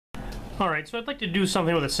Alright, so I'd like to do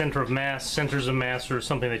something with a center of mass. Centers of mass are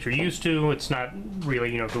something that you're used to. It's not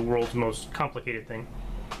really, the world's most complicated thing.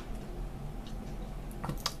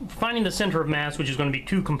 Finding the center of mass, which is going to be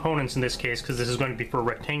two components in this case, because this is going to be for a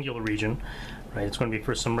rectangular region, right? It's going to be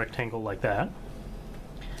for some rectangle like that.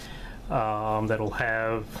 That'll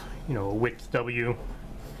have, a width W.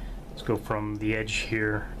 Let's go from the edge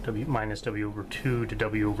here, W minus W over 2 to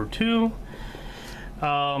W over 2,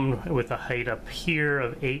 with a height up here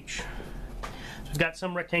of H. It's got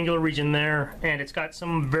some rectangular region there, and it's got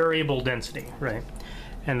some variable density, right?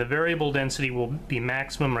 And the variable density will be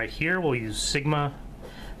maximum right here. We'll use sigma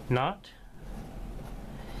naught.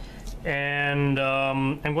 And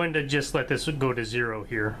I'm going to just let this go to 0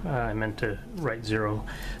 here. I meant to write 0.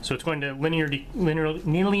 So it's going to linearly,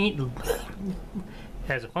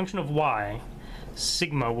 as a function of y,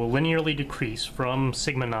 sigma will linearly decrease from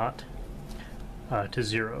sigma naught to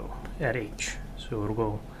 0 at h. So it'll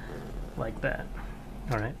go like that.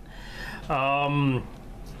 All right.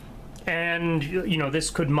 And this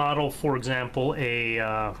could model, for example,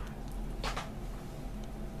 a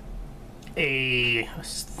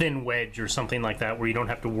thin wedge or something like that, where you don't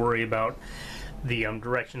have to worry about the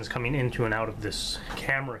directions coming into and out of this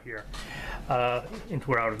camera here,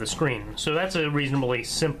 into or out of the screen. So that's a reasonably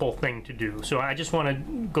simple thing to do. So I just want to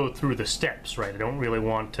go through the steps, right? I don't really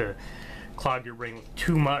want to clog your brain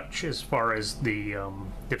too much as far as the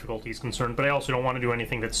difficulty is concerned, but I also don't want to do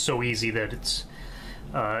anything that's so easy that it's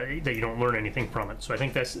that you don't learn anything from it. So I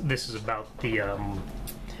think this is about the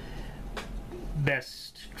best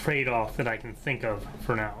trade-off that I can think of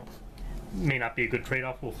for now. May not be a good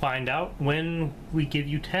trade-off. We'll find out when we give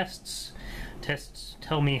you tests. Tests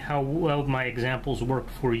tell me how well my examples work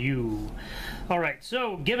for you. All right,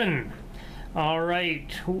 so given. All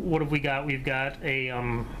right, what have we got? We've got a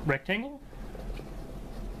rectangle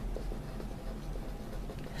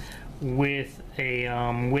with a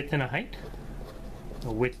width and a height,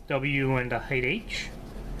 a width W and a height H,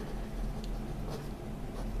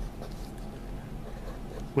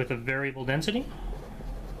 with a variable density.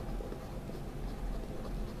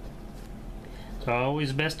 So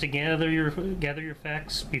always best to gather your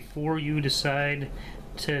facts before you decide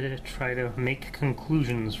to try to make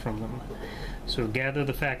conclusions from them. So gather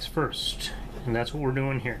the facts first, and that's what we're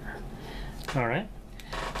doing here. All right.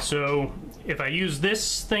 So if I use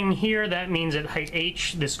this thing here, that means at height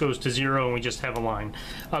h, this goes to 0, and we just have a line.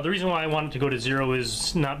 The reason why I want it to go to 0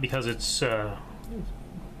 is not because it's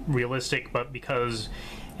realistic, but because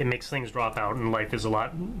it makes things drop out and life is a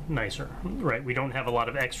lot nicer, right? We don't have a lot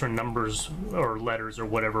of extra numbers or letters or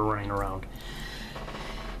whatever running around.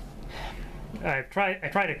 I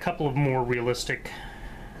tried a couple of more realistic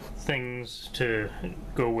things to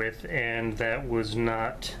go with, and that was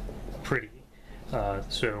not pretty.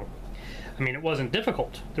 So, I mean, it wasn't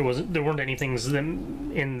difficult. There weren't any things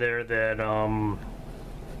in there that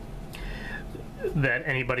that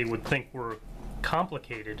anybody would think were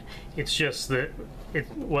complicated. It's just that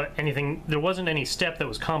there wasn't any step that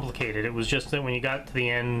was complicated. It was just that when you got to the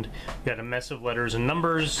end, you had a mess of letters and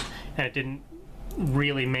numbers, and it didn't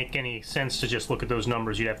really make any sense to just look at those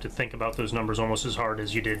numbers. You'd have to think about those numbers almost as hard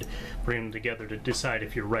as you did putting them together to decide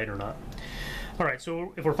if you're right or not. All right,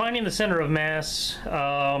 so if we're finding the center of mass,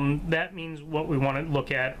 that means what we want to look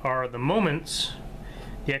at are the moments,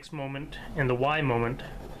 the x moment and the y moment,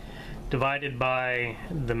 divided by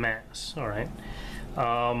the mass. All right.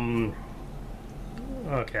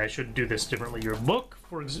 Okay, I should do this differently. Your book,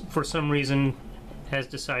 for some reason, has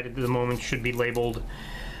decided that the moment should be labeled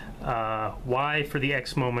y for the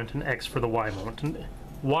x moment and x for the y moment. And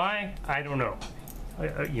why? I don't know.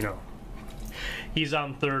 He's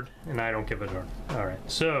on third, and I don't give a darn. All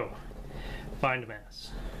right, so find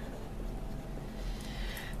mass.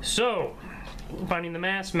 So finding the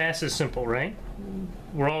mass is simple, right?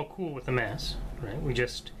 We're all cool with the mass, right? We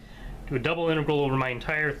just do a double integral over my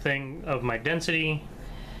entire thing of my density.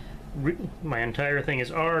 My entire thing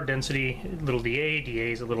is r, density, little dA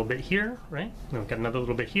is a little bit here, right? And we've got another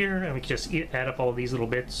little bit here, and we can just add up all these little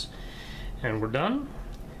bits, and we're done.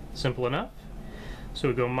 Simple enough. So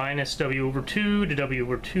we go minus w over 2 to w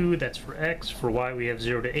over 2, that's for x. For y we have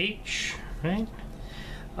 0 to h, right?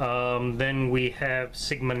 Then we have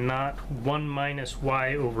sigma naught 1 minus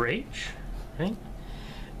y over h, right?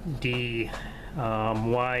 dy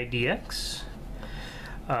dx.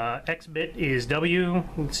 X bit is w,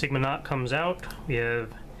 sigma naught comes out. We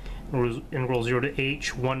have integral 0 to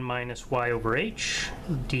h 1 minus y over h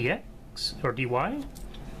dx, or dy.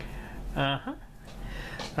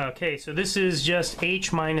 Okay, so this is just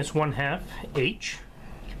h minus 1/2 h.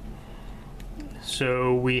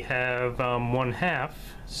 So we have 1/2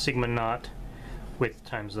 sigma naught width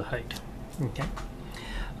times the height. Okay.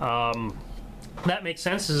 That makes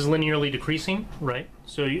sense. This is linearly decreasing, right?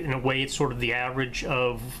 So in a way, it's sort of the average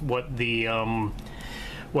of what the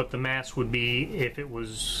mass would be if it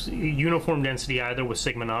was uniform density either with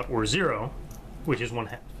sigma naught or 0, which is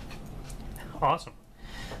 1/2. Awesome.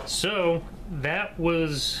 So that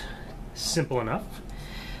was simple enough.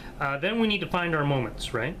 Then we need to find our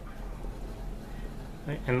moments, right?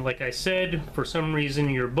 And like I said, for some reason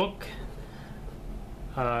your book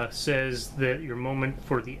says that your moment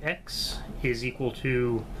for the x is equal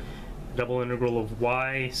to double integral of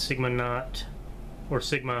y sigma naught or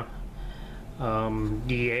sigma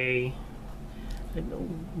dA.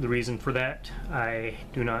 The reason for that I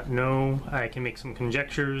do not know. I can make some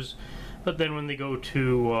conjectures, but then when they go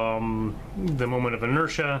to the moment of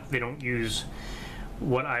inertia, they don't use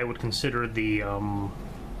what I would consider the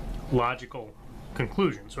logical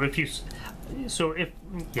conclusion. So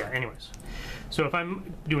if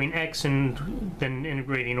I'm doing x and then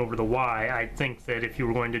integrating over the y, I'd think that if you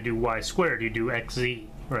were going to do y squared, you do xz,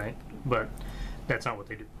 right? But that's not what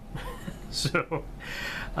they do. So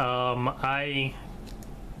I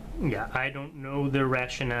don't know their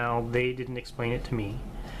rationale. They didn't explain it to me.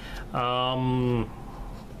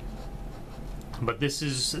 But this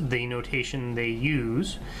is the notation they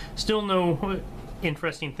use. Still no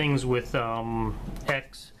interesting things with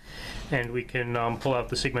x, and we can pull out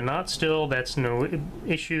the sigma naught still. That's no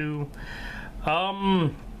issue.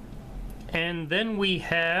 And then we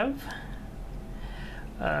have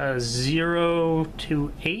 0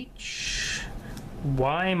 to h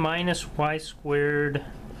y minus y squared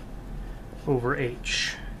over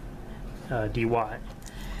h dy.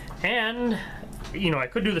 And I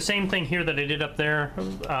could do the same thing here that I did up there,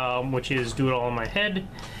 which is do it all in my head,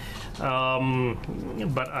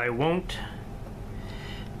 but I won't.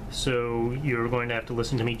 So you're going to have to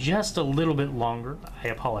listen to me just a little bit longer. I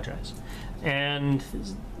apologize. And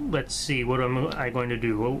let's see, what am I going to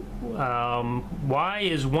do? Y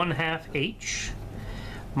is 1/2 h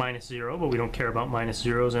minus 0, but we don't care about minus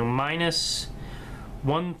zeros, and minus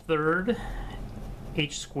 1/3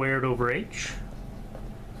 h squared over h,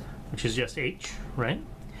 which is just h, right?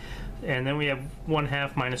 And then we have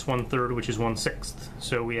 1/2 minus 1/3, which is 1/6.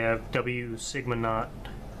 So we have w sigma naught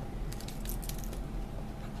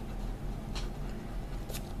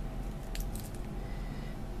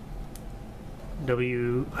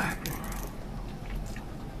w.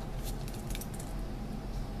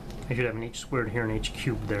 I should have an h squared here and h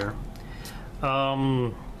cubed there.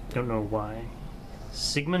 Don't know why.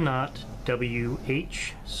 Sigma naught w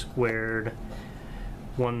h squared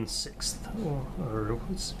 1/6, or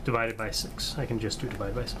it's divided by 6. I can just do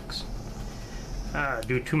divide by 6.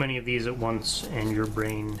 Do too many of these at once and your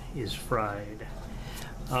brain is fried.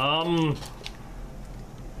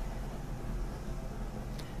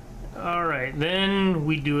 Alright, then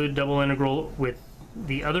we do a double integral with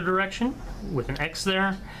the other direction, with an x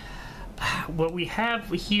there. What we have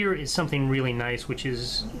here is something really nice, which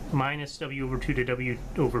is minus w over 2 to w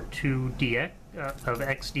over 2 dx of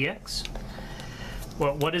x dx.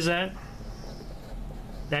 Well, what is that?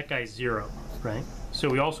 That guy's 0, right? So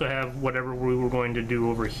we also have whatever we were going to do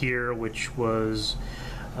over here, which was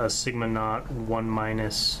sigma naught 1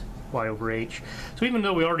 minus y over h. So even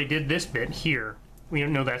though we already did this bit here, we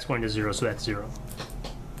know that's going to 0, so that's 0.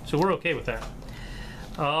 So we're okay with that.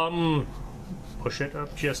 Push it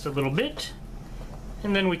up just a little bit,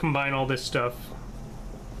 and then we combine all this stuff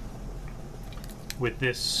with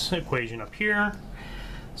this equation up here.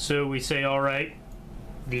 So we say, all right,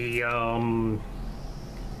 the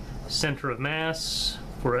center of mass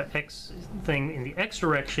for an x thing in the x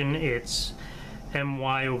direction, it's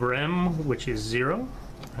my over m, which is 0,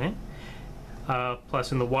 right?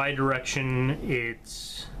 Plus in the y direction,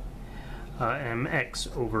 it's mx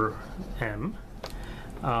over m,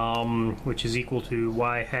 which is equal to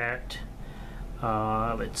y hat,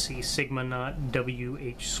 let's see, sigma naught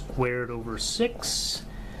wh squared over 6,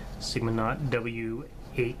 sigma naught wh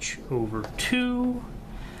over 2.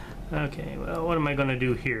 Okay, well, what am I going to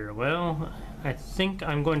do here? Well, I think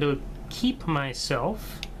I'm going to keep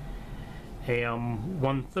myself a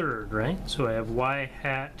 1/3, right? So I have y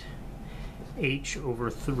hat h over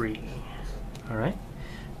 3. All right,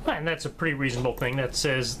 and that's a pretty reasonable thing. That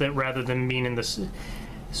says that rather than being in this,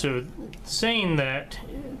 so saying that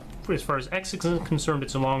as far as x is concerned,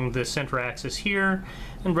 it's along the center axis here,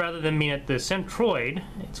 and rather than being at the centroid,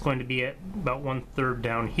 it's going to be at about 1/3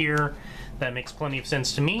 down here. That makes plenty of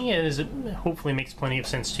sense to me, as it hopefully makes plenty of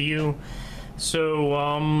sense to you.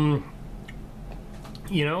 So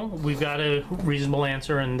we've got a reasonable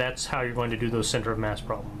answer, and that's how you're going to do those center of mass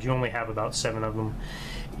problems. You only have about 7 of them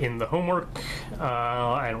in the homework.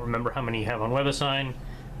 I don't remember how many you have on WebAssign,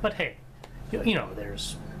 but hey, you know,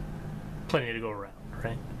 there's plenty to go around,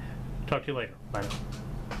 right? Talk to you later. Bye now.